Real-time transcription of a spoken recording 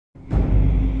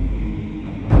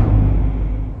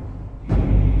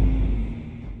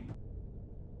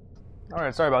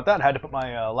Alright, sorry about that. I had to put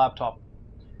my laptop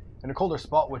in a colder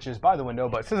spot, which is by the window,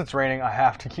 but since it's raining, I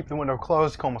have to keep the window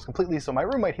closed almost completely, so my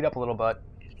room might heat up a little bit.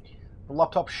 The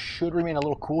laptop should remain a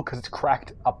little cool because it's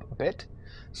cracked up a bit,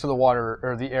 so the water,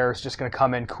 or the air is just going to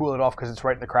come in, cool it off because it's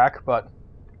right in the crack, but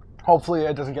hopefully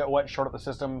it doesn't get wet, short up the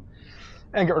system,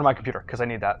 and get rid of my computer, because I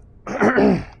need that.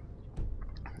 I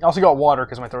also got water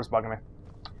because my throat's bugging me.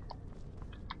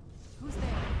 Who's there?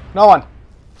 No one.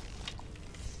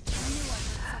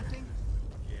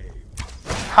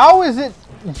 How is it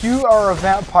you are a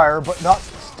vampire but not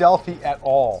stealthy at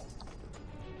all?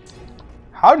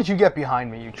 How did you get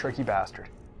behind me, you tricky bastard?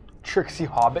 Tricksy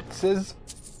hobbitses?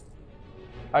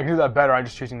 I can do that better, I'm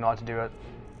just choosing not to do it.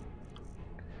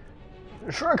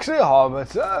 Tricksy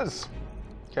hobbitses!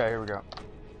 Okay, here we go.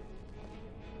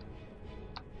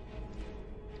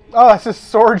 Oh, that's his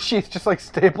sword sheath just like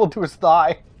stapled to his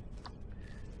thigh.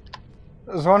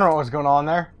 I was wondering what was going on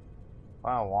there.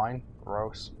 Wow, wine.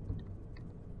 Gross.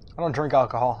 I don't drink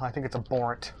alcohol. I think it's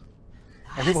abhorrent.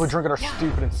 And people who drink it are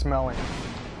stupid and smelly.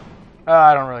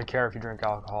 I don't really care if you drink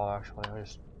alcohol, actually.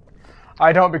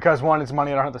 I don't because, one, it's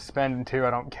money I don't have to spend, and two, I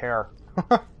don't care.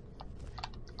 This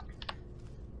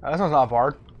one's not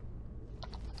barred.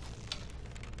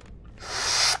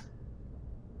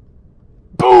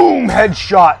 Boom!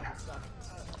 Headshot!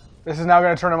 This is now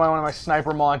going to turn into one of my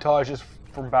sniper montages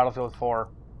from Battlefield 4.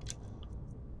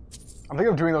 I'm thinking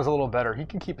of doing those a little better. He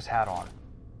can keep his hat on.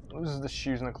 Loses the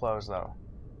shoes and the clothes, though.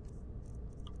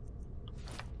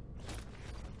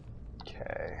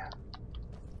 Okay.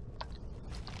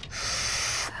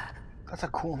 That's a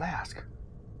cool mask.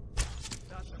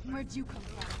 Where'd you come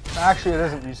from? Actually, it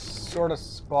isn't. You sort of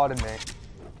spotted me.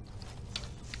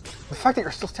 The fact that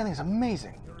you're still standing is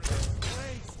amazing.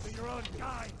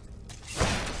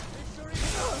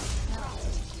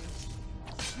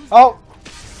 Oh!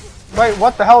 Wait,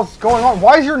 what the hell's going on?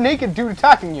 Why is your naked dude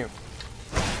attacking you?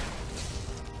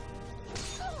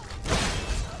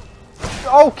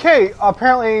 Okay,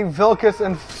 apparently Vilcus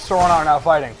and Sorna are now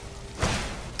fighting.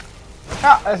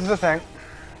 Yeah, this is a thing.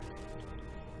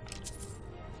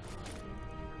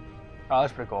 Oh,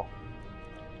 that's pretty cool.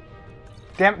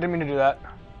 Damn it, didn't mean to do that.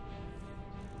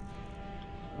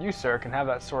 You, sir, can have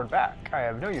that sword back. I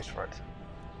have no use for it.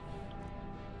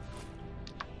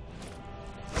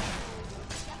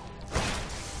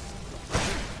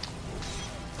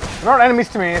 They aren't enemies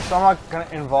to me, so I'm not gonna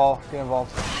get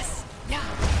involved.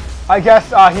 I guess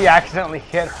he accidentally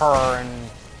hit her,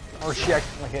 or she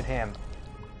accidentally hit him.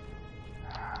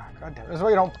 God damn, this is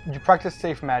why you practice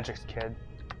safe magics,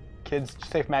 kids,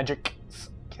 safe magic,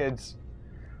 kids.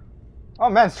 Oh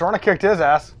man, Sorna kicked his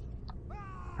ass.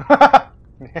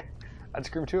 I'd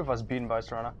scream too if I was beaten by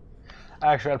Sorna.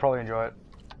 Actually, I'd probably enjoy it.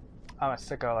 I'm a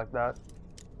sicko like that.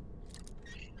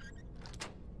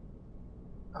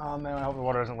 Oh man, I hope the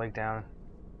water doesn't leak down.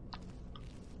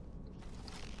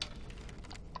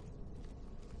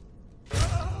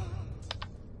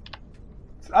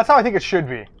 That's how I think it should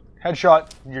be.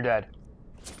 Headshot, you're dead.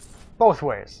 Both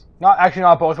ways. Actually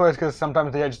not both ways, because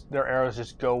sometimes their arrows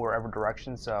just go wherever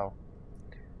direction, so...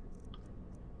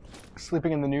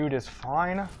 Sleeping in the nude is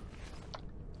fine.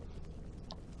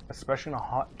 Especially in a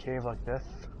hot cave like this.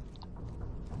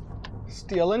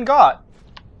 Steal and got!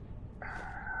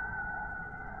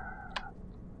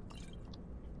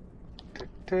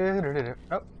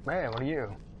 Oh, man, what are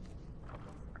you?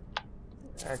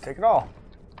 Take it all.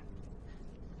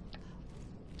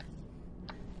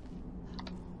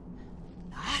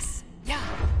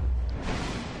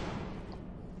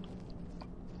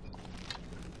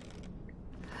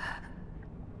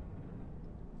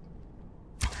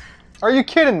 Are you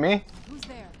kidding me? Who's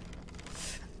there?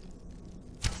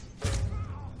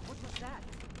 What was that?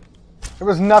 It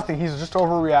was nothing. He's just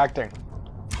overreacting.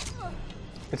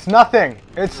 It's nothing.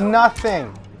 It's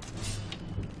nothing.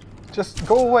 Just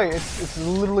go away. It's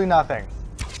literally nothing.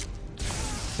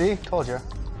 See? Told you.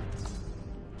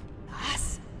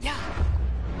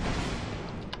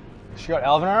 She got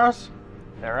elven arrows?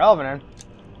 They're elvening.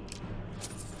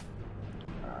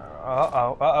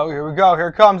 Uh-oh, here we go. Here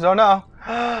it comes. Oh no.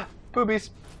 Boobies.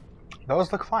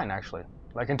 Those look fine, actually.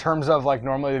 Like, in terms of, like,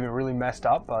 normally they'd be really messed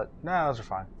up, but, nah, those are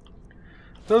fine.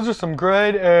 Those are some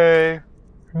grade A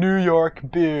New York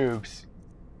boobs.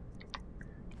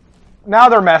 Now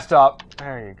they're messed up.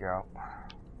 There you go.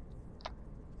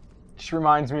 Just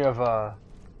reminds me of,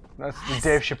 that's the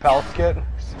Dave Chappelle skit.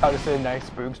 How to say nice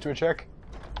boobs to a chick.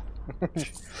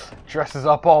 Dresses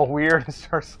up all weird and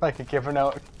starts, like, giving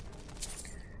out,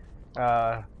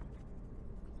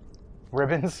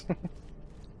 ribbons.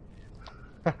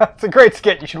 It's a great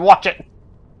skit. You should watch it.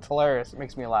 It's hilarious. It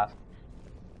makes me laugh.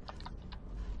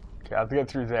 Okay, I'll have to get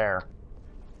through there.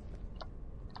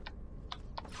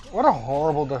 What a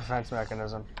horrible defense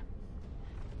mechanism.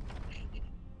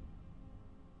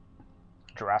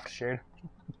 Draft Shade.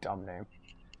 Dumb name.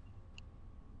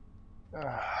 Get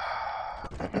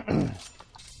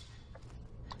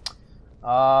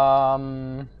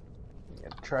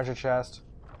the treasure chest.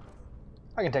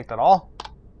 I can take that all.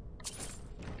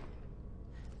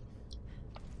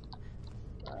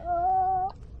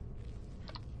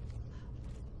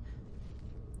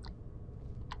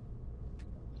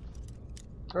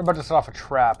 We're about to set off a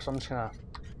trap, so I'm just gonna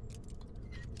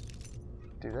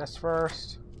do this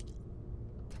first.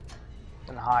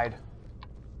 And hide.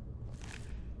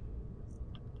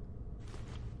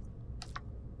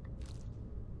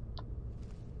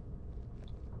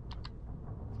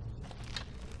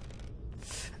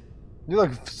 You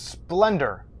look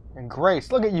splendor and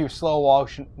grace. Look at you, slow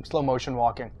motion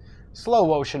walking. Slow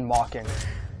motion walking.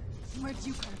 Where'd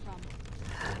you come from?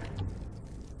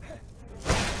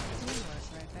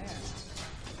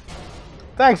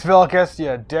 Thanks, Vilcus,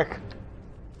 you dick.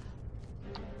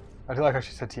 I do like how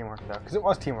she said teamwork, though, because it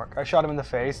was teamwork. I shot him in the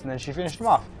face, and then she finished him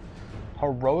off.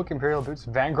 Heroic Imperial Boots.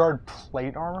 Vanguard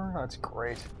plate armor? That's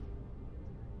great.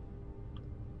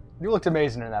 You looked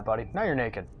amazing in that, buddy. Now you're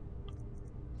naked.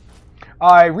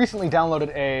 I recently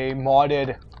downloaded a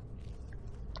modded...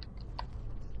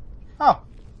 Oh.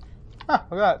 Huh,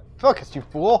 look at that. Focus, you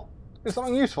fool. Do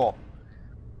something useful.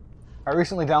 I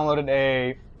recently downloaded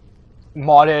a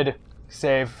modded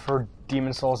save for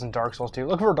Demon Souls and Dark Souls 2.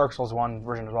 Look for Dark Souls 1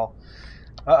 version as well.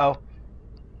 Uh-oh.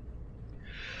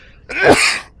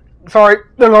 Sorry.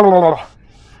 I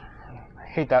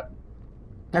hate that.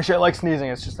 Actually, I like sneezing.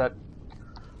 It's just that...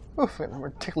 Oof,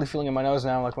 I'm tickly feeling in my nose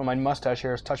now, like when my mustache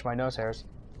hairs touch my nose hairs.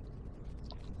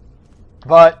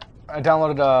 But I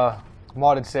downloaded a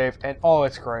modded save, and oh,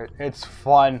 it's great. It's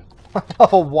fun.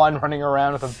 Level 1 running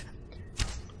around with a...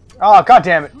 Oh, god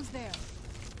damn it. Who's there?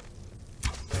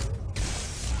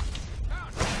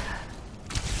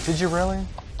 Did you really?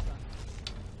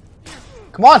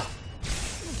 Come on!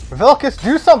 Vilcus,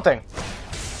 do something!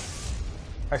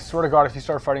 I swear to god, if you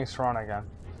start fighting Serana again.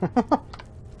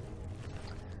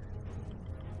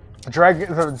 The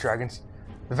dragons.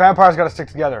 The vampires gotta stick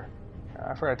together.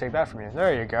 I forgot to take that from you.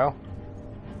 There you go.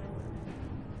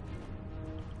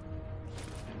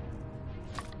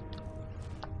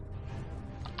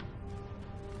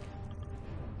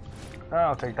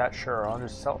 I'll take that, sure. I'll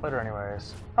just sell it later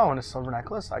anyways. Oh, and a silver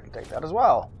necklace. I can take that as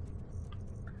well.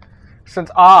 Since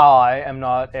I am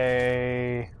not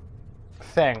a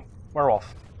thing.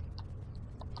 Werewolf.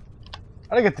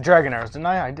 I did get the dragon arrows, didn't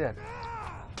I? I did.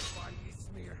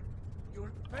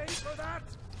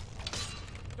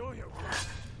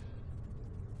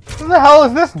 Who the hell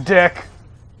is this dick?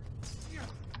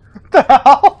 What the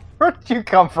hell? Where did you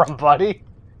come from, buddy?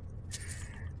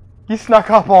 He snuck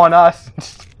up on us.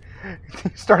 He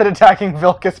started attacking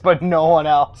Vilcus, but no one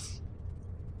else.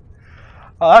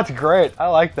 Oh, that's great. I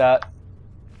like that.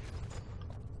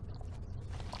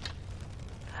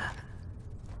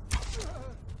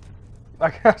 I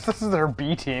guess this is their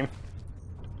B team.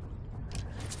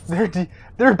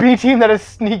 Their B team that is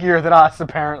sneakier than us,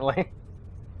 apparently.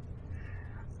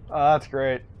 Oh, that's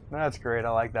great. That's great. I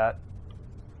like that.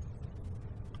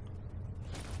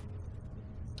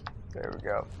 There we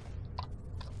go.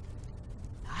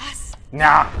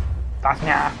 Nah. That's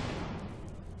nah.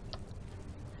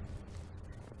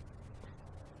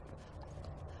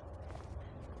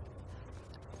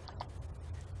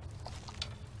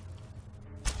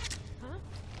 Huh?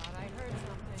 Thought I heard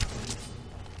something.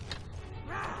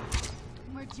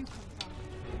 Where'd you come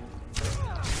from?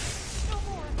 No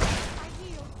more. I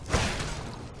heal.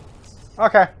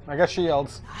 Okay, I guess she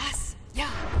yields.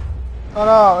 Oh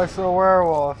no, it's a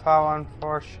werewolf. How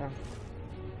unfortunate.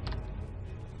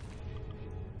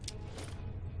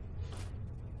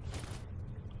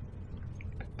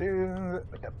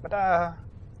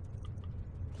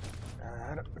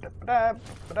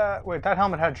 Wait, that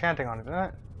helmet had chanting on it, didn't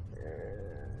it?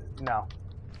 No.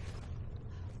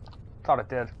 Thought it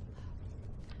did.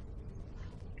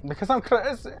 Because I'm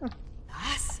crazy.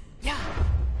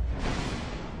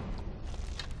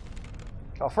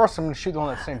 Well, first I'm gonna shoot the one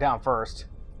that's sitting down first.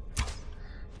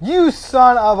 You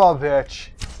son of a bitch!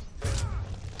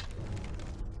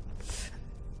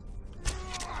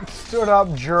 Stood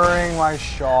up during my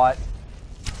shot.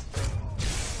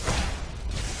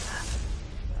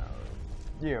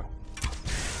 You.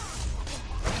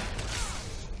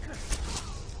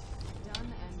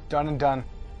 Done and done.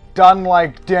 Done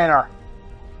like dinner.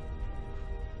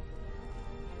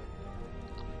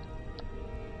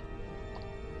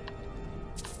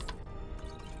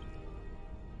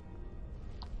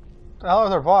 The hell is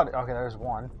their body? Okay, there's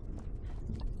one.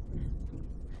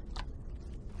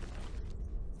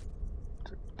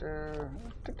 I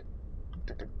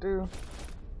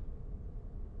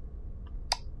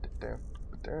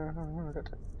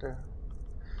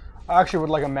actually would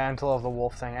like a mantle of the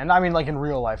wolf thing, and I mean like in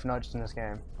real life, not just in this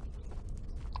game.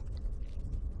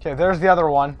 Okay, there's the other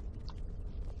one.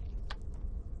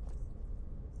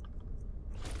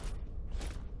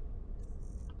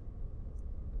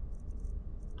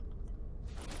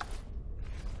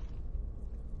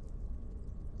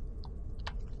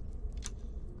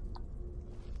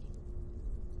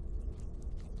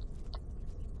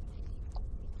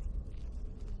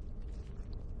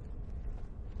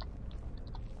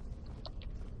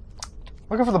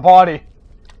 Looking for the body.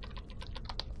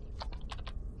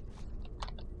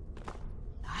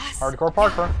 Hardcore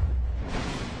parkour.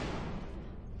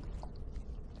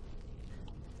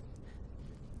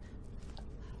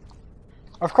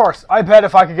 Of course, I bet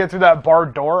if I could get through that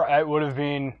barred door, it would have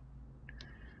been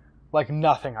like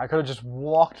nothing. I could have just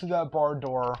walked through that barred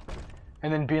door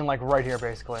and then been like right here,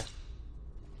 basically.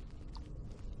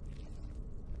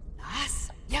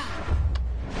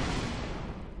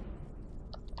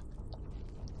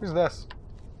 Who's this?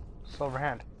 Silver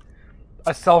hand.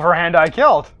 A silver hand I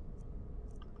killed!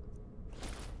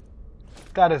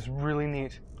 That is really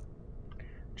neat.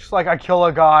 Just like I kill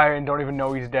a guy and don't even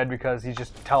know he's dead because he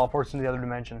just teleports into the other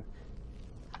dimension.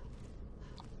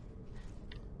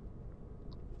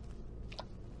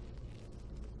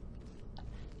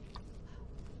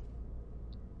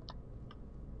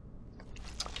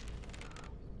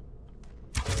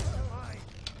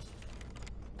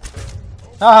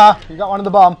 Haha, you got one in the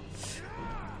bum.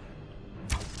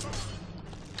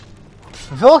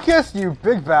 Vilcus, you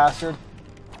big bastard.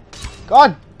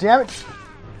 God damn it.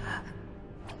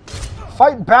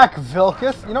 Fight back,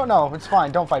 Vilcus. You don't know, it's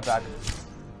fine, don't fight back.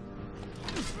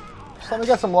 Just let me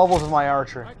get some levels with my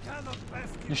archer.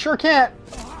 You sure can't.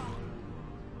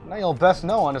 Now you'll best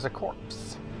no one is a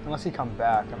corpse. Unless he comes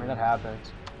back, I mean that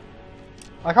happens.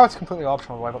 I like how it's completely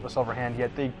optional to wipe up the silver hand, yet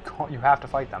you have to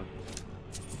fight them.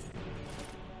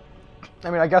 I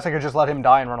mean, I guess I could just let him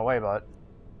die and run away, but...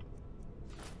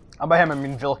 by him, I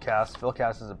mean Vilcas.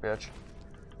 Vilcas is a bitch.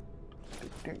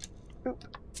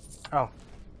 Oh.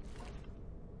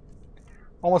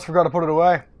 Almost forgot to put it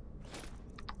away.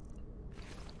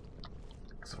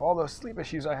 Because of all those sleep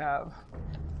issues I have.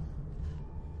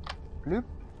 Bloop.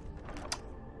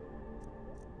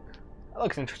 That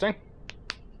looks interesting.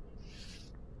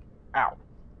 Ow.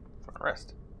 For the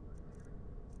wrist.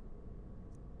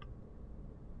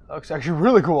 That looks actually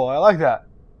really cool. I like that.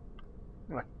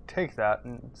 I'm gonna take that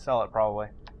and sell it probably.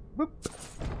 Whoop.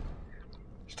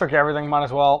 Just took everything, might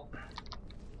as well.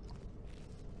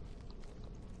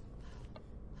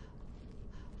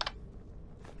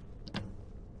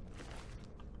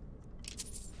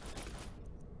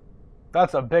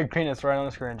 That's a big penis right on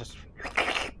the screen. Just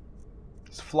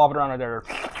flop it around right there.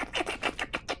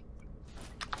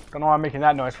 Don't know why I'm making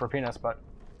that noise for a penis, but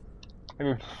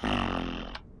maybe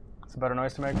it's a better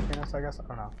noise to make a penis, I guess. I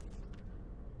don't know.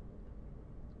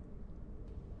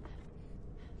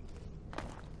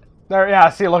 There, yeah,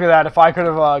 see, look at that. If I could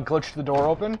have glitched the door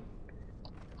open,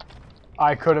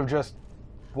 I could have just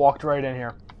walked right in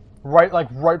here.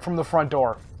 Right from the front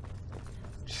door.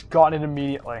 Just gotten it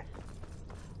immediately.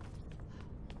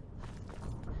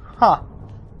 Huh.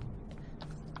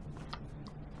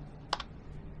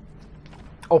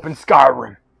 Open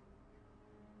Skyrim.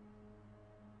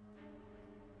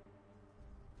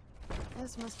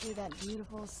 This must be that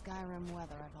beautiful Skyrim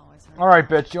weather I've always heard. Alright,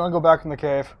 bitch, you wanna go back in the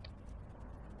cave?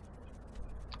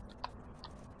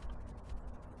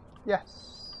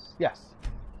 Yes. Yes.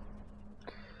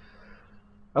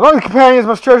 Among the companions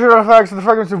must treasure artifacts of the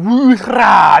fragrance of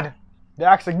Wuthrad, the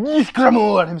axe of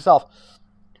Ysgramor himself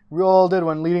wielded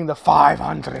when leading the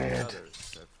 500. The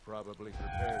others have probably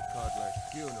prepared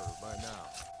Kodlak's funeral by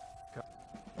now.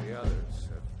 The others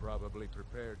have probably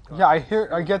prepared. Yeah,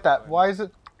 I get that. Why is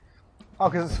it? Oh,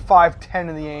 because it's 5:10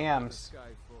 in the AMs.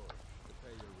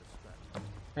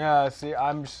 Yeah, see,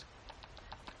 I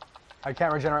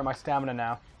can't regenerate my stamina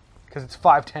now because it's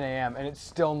 5:10 AM and it's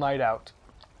still night out.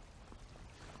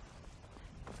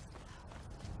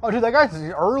 Oh, dude, that guy's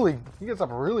early. He gets up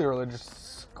really early to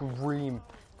just scream.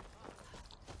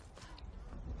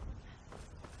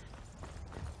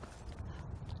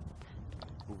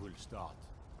 Who will start?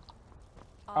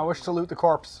 I wish to loot the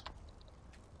corpse.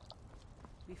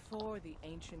 Before the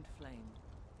ancient flame.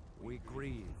 We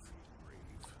grieve.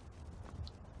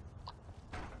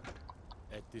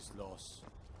 At this loss,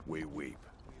 we weep.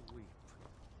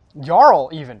 Jarl,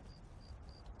 even.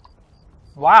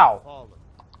 Wow. Fallen.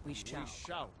 We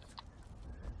shout.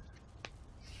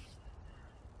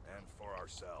 And for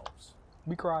ourselves.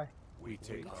 We cry. We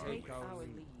take our Take our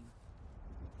leave. leave.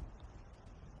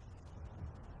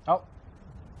 Oh.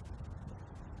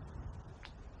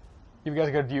 Give you guys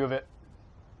a good view of it.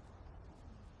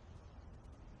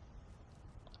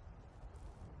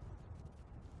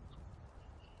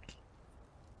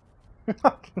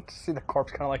 I can see the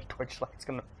corpse kind of like twitch, like it's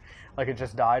gonna, like it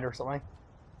just died or something.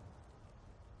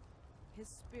 His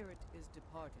spirit is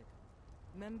departed.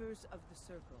 Members of the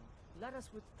Circle, let us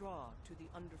withdraw to the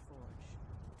Underforge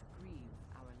to grieve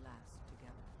our last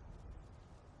together.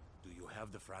 Do you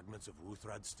have the fragments of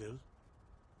Uthrad still?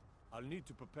 I'll need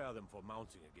to prepare them for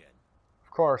mounting again.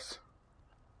 Of course.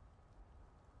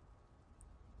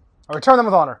 I return them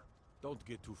with honor. Don't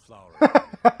get too flowery.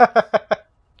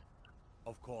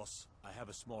 Of course, I have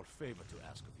a small favor to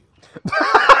ask of you.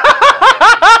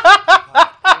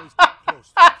 Always keep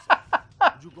close to yourself.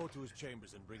 Would you go to his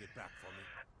chambers and bring it back for me?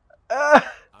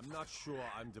 I'm not sure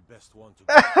I'm the best one to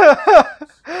go.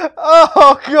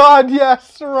 Oh God,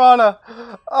 yes, Serana.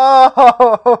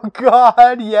 Oh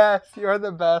God, yes, you're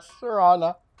the best,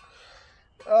 Serana.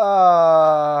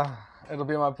 It'll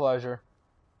be my pleasure.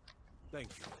 Thank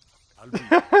you. I'll be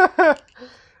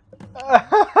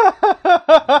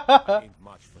ain't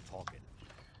much for talking.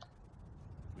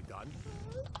 We done?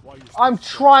 Why you I'm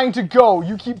still trying to go.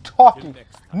 You keep talking.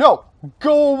 No,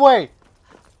 go away.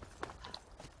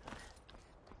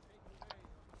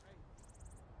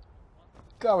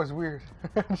 That was weird.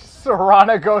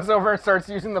 Serana goes over and starts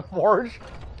using the forge.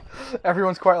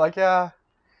 Everyone's quite like, yeah,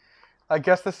 I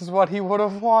guess this is what he would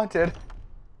have wanted.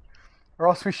 Or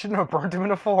else we shouldn't have burned him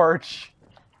in a forge.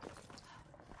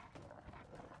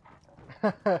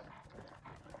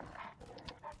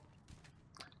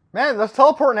 Man, those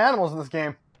teleporting animals in this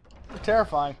game are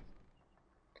terrifying.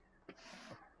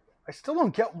 I still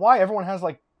don't get why everyone has,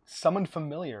 like, summoned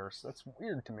familiars. That's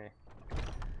weird to me. I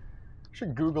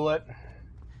should Google it.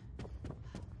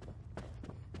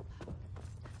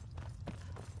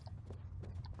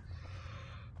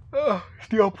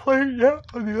 Steel plate, yeah,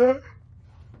 I'll do that.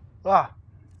 Ah.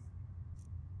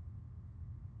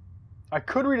 I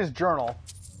could read his journal.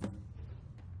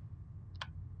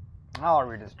 I'll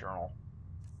read his journal.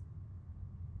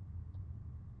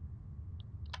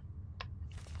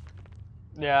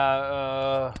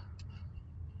 Yeah,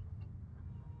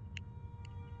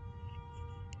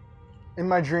 in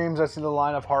my dreams, I see the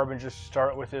line of harbingers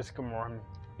start with Iskamor.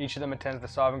 Each of them attends the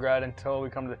Sovngrad until we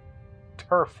come to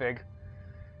Turfig,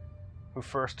 who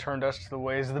first turned us to the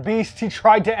ways of the beast. He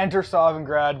tried to enter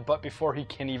Sovngrad, but before he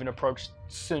can even approach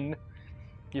Sun,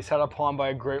 he is set upon by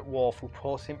a great wolf who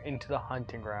pulls him into the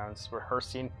hunting grounds, where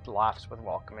Hercene laughs with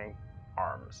welcoming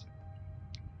arms.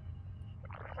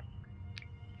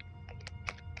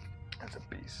 As a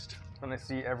beast. And I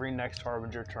see every next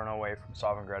harbinger turn away from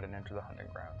Sovngrad and enter the hunting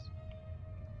grounds.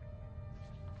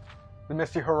 The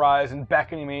misty horizon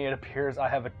beckoning me, it appears I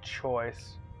have a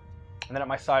choice. And then at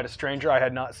my side, a stranger I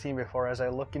had not seen before. As I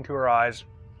look into her eyes,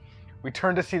 we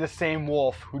turn to see the same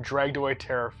wolf who dragged away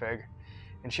Terrafig,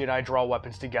 and she and I draw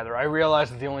weapons together. I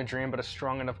realize it's the only dream, but a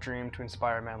strong enough dream to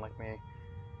inspire a man like me.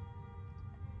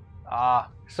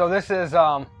 So this is,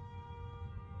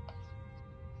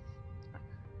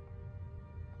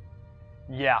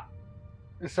 yeah.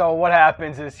 So what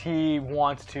happens is he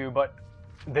wants to, but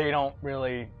they don't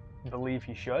really believe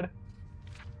he should.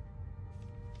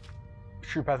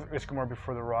 True path of Iskamor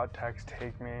before the raw attacks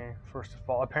take me. First of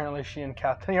all, apparently she and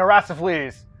Kathleen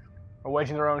Rassiflees are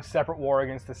waging their own separate war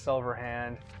against the Silver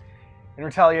Hand. In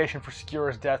retaliation for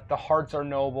Skura's death, the hearts are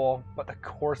noble, but the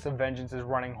course of vengeance is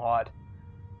running hot.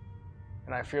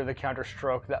 And I fear the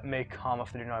counterstroke that may come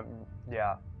if they do not...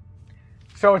 Yeah.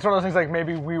 So it's one of those things like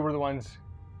maybe we were the ones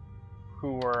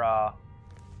who were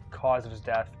cause of his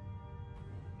death.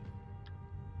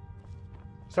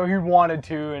 So he wanted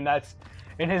to, and that's...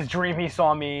 In his dream he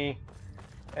saw me,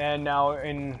 and now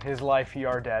in his life he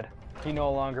are dead. He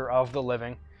no longer of the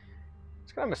living.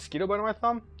 Just got a mosquito bite on my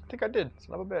thumb? I think I did.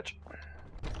 Son of a bitch.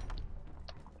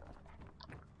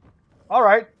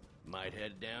 Alright. Might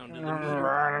head down to the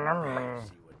meter.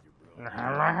 See what you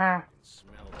brought.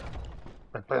 Smell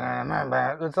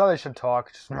it. That's how they should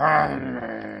talk. Just...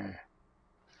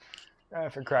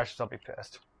 If it crashes, I'll be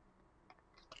pissed.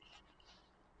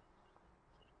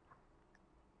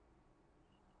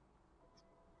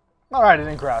 Alright, it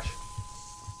didn't crash.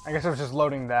 I guess it was just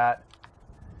loading that.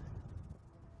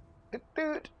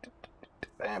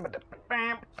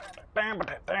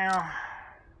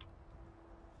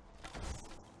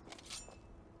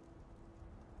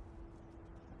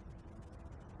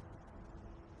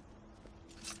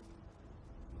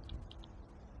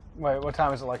 Wait, what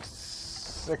time is it? Like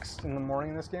 6 in the morning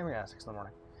in this game? Yeah, 6 in the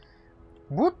morning.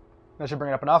 Whoop! That should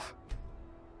bring it up enough.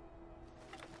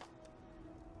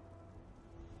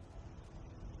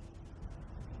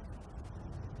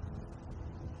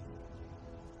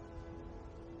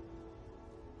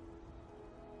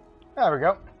 There we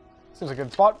go. Seems a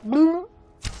good spot.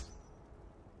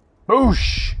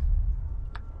 Boosh!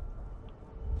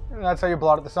 And that's how you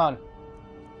blot out the sun.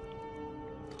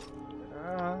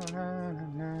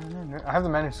 I have the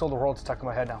Man Who Sold the World stuck in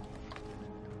my head now.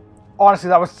 Honestly,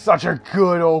 that was such a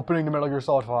good opening to Metal Gear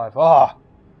Solid 5. Oh,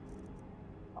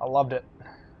 I loved it.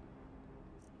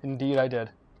 Indeed, I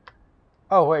did.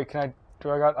 Oh wait, can I?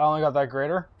 I only got that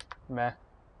grader? Meh.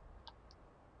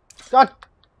 God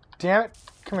damn it!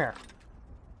 Come here.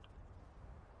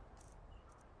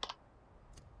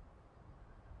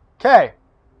 Okay.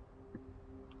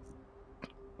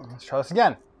 Let's try this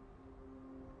again.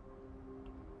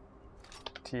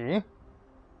 T.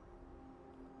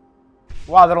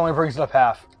 Wow, that only brings it up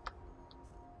half.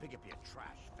 Pick up your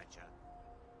trash, fetcher.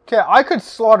 Okay, I could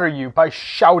slaughter you by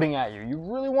shouting at you. You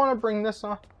really want to bring this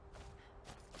on?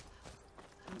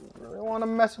 You really want to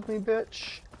mess with me,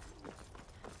 bitch?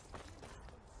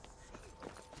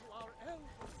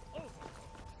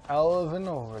 Elven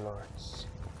Overlords.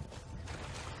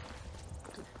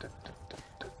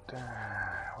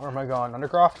 Where am I going?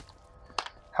 Undercroft?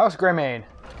 House Greymane.